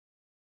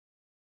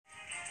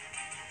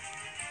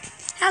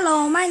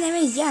Hello, my name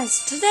is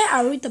Jens. Today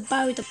I read the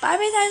Bible. The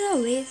Bible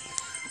title is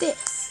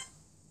this: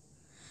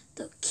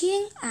 The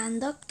King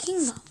and the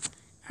Kingdom.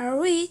 I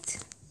read.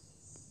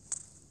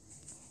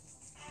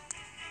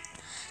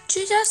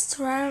 Jesus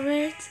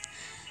traveled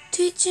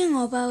teaching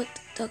about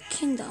the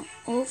kingdom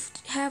of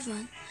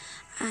heaven,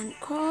 and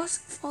crowds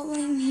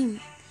following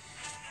him.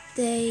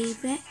 They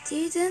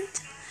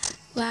didn't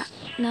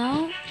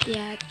know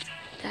yet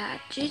that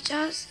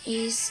Jesus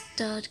is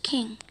the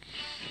king,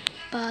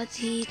 but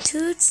he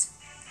taught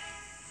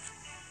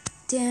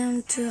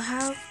them to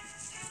how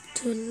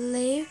to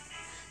live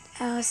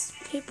as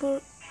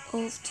people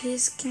of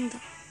his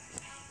kingdom.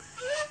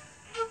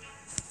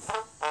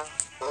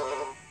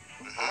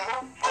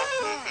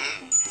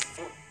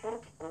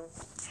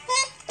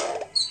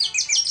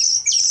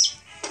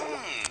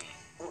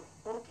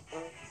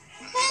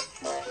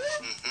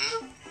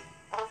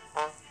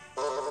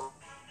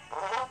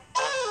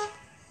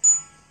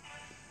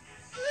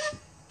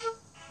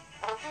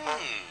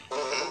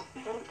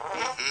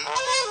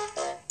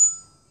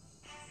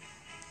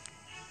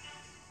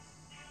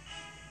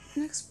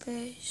 Next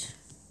page.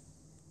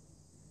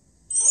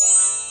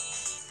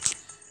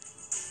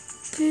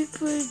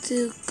 People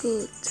do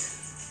good,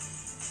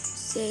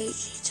 say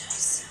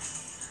Jesus,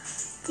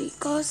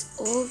 because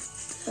of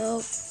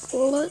the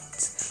good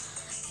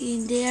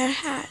in their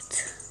heart.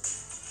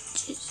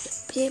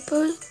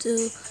 People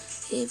do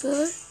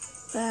evil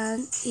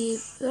and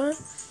evil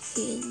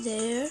in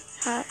their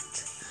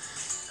heart.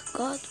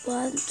 God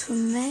wants to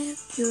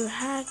make your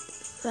heart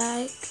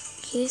like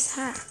his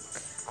heart.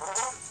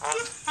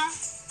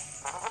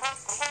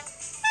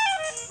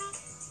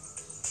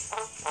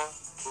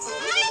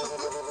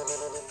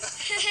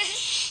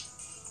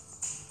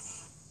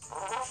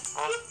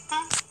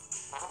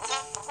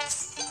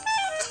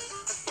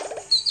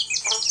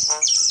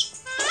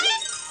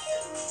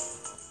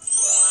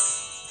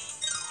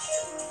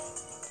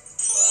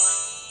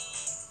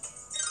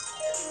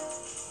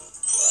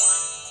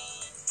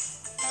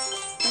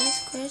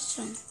 Next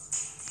question.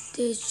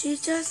 Did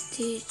Jesus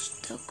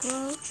teach the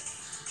crowd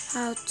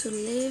how to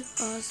live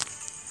as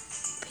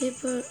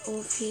people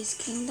of his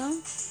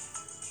kingdom?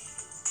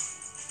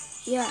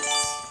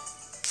 Yes.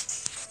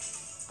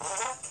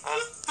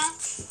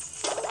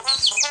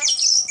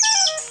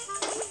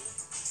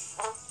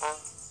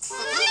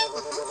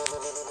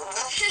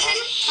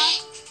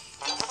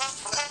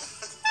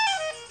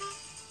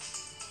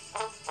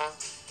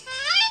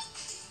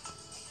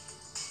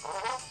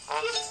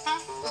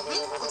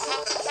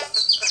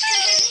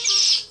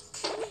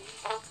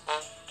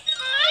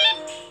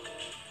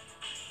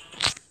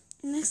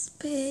 Next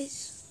page.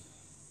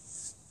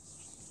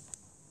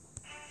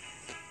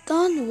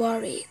 Don't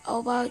worry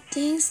about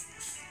things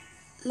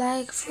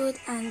like food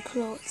and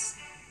clothes,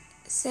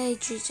 say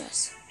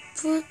Jesus.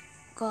 Put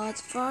God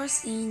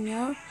first in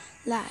your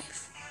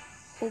life.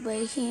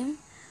 Obey him.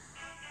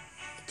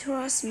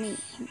 Trust me.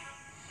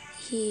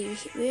 He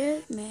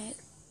will make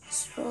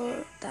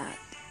sure that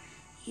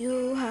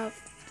you have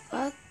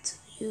what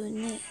you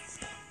need.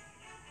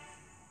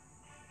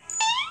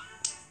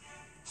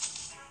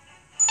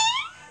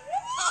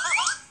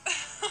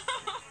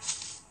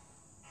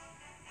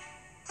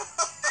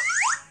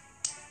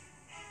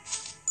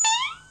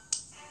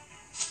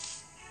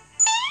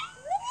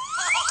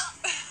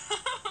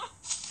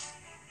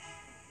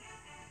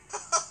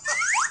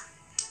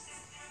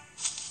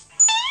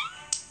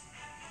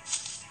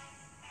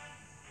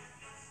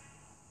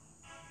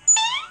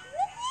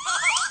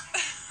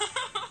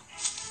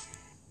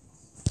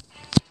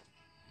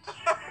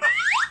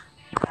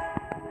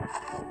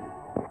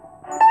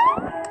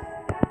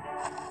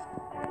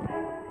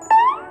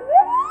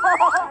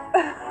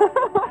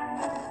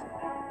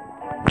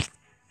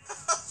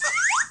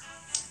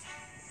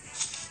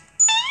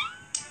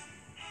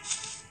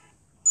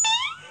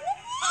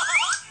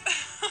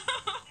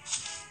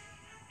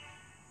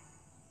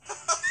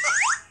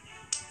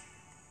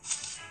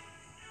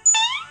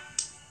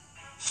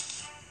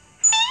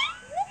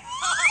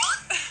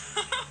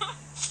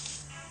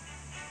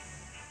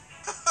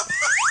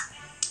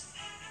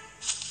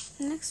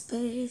 Next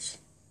page.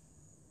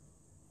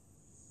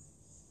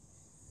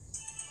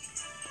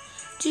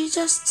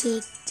 Jesus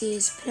taught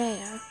this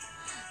prayer: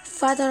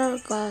 Father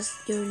God,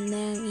 your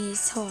name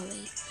is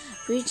holy.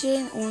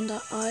 Written on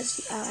the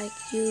earth like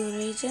you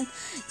written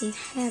in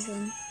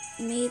heaven.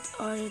 Meet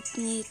our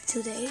need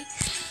today.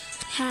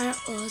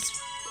 Help us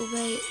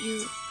obey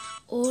you.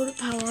 All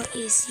power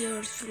is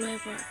yours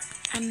forever.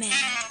 Amen.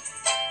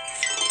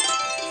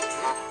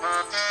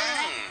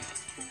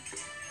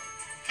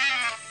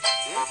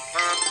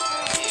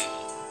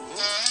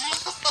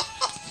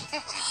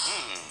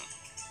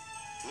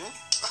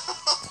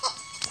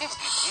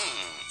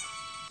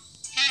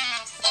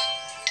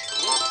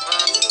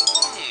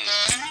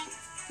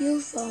 You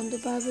found the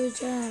Bible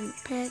jam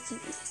painting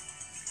it.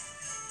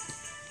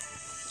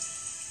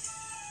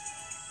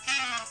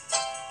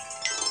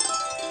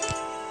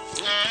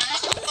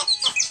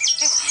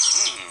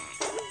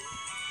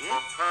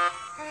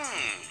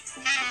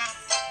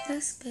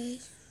 Next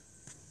page.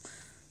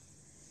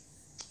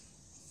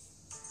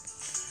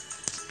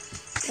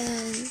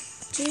 Then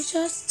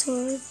Jesus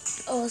told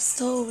a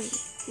story.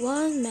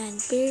 One man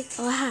built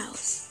a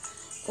house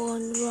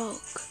on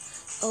rock.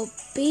 A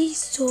big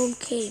storm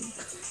came.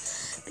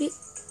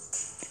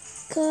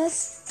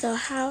 Because the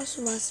house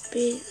was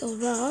built on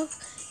rock,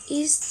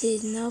 it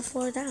did not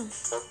fall down.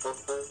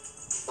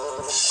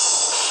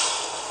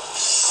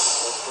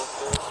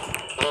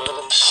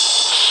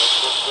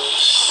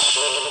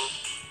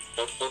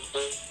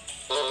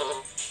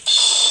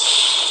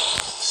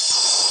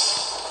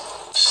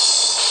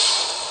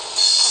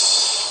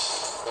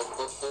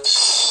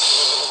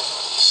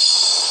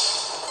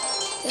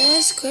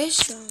 Next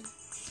question.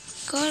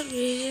 God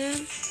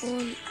reasoned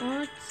on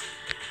earth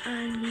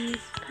and His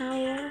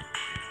power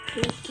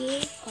to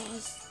give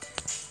us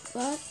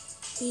what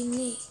we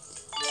need.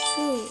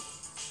 True.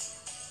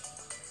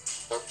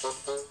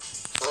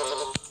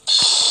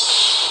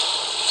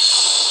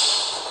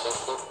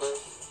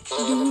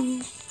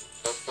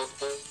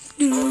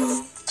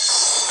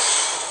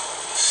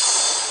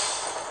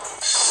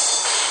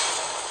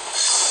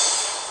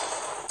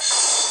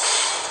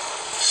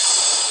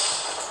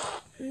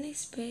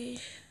 Next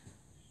page.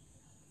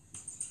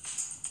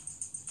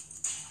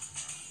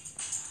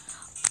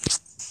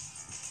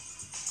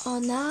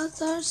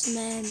 Another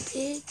man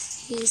built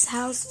his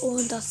house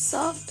on the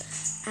soft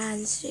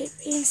and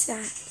slippery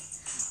sand.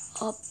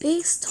 A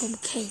big storm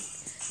came.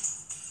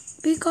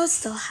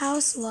 Because the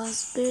house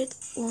was built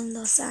on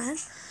the sand,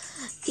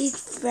 it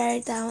fell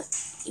down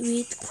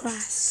with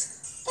crash.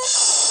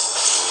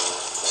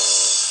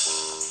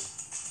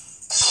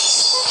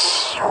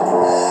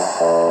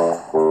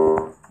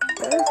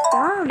 Well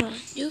done!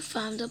 You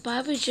found the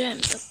Bible gem,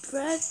 the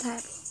bread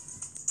table.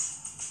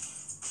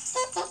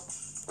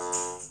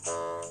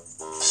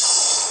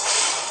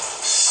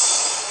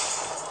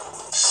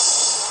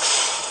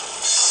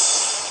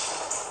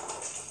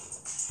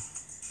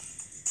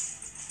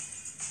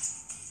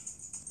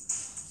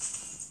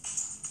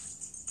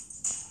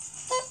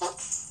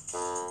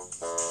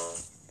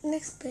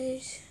 Next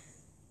page.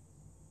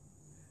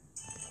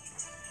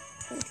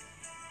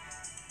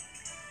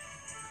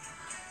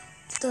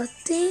 The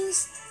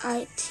things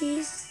I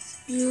teach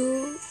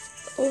you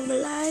are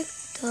like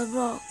the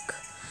rock.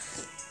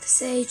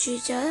 Say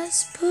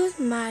Jesus, put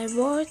my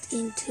word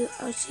into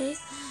action,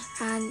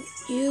 and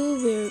you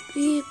will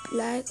be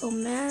like a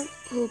man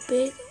who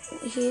built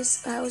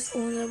his house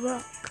on the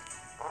rock.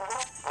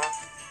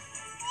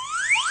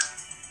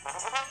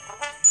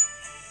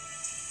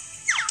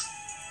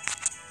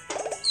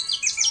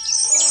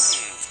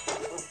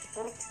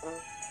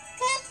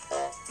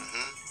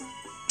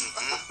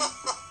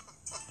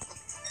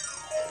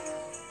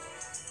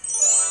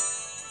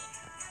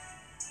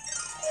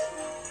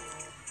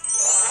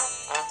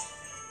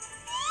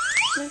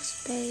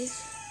 Next page.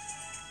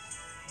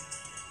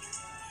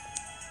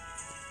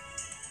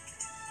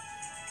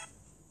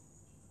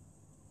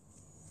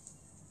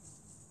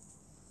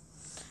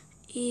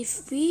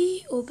 If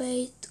we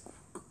obey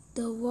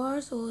the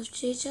words of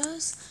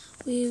Jesus,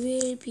 we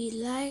will be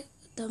like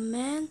the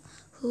man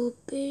who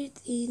built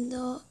in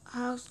the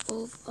house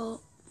of a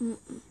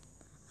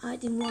I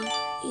think one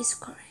is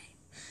correct.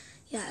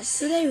 Yeah,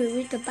 today we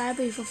read the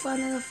Bible for fun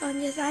and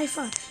fun. Yes, I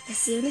fun. Let's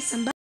see you next time. Bye.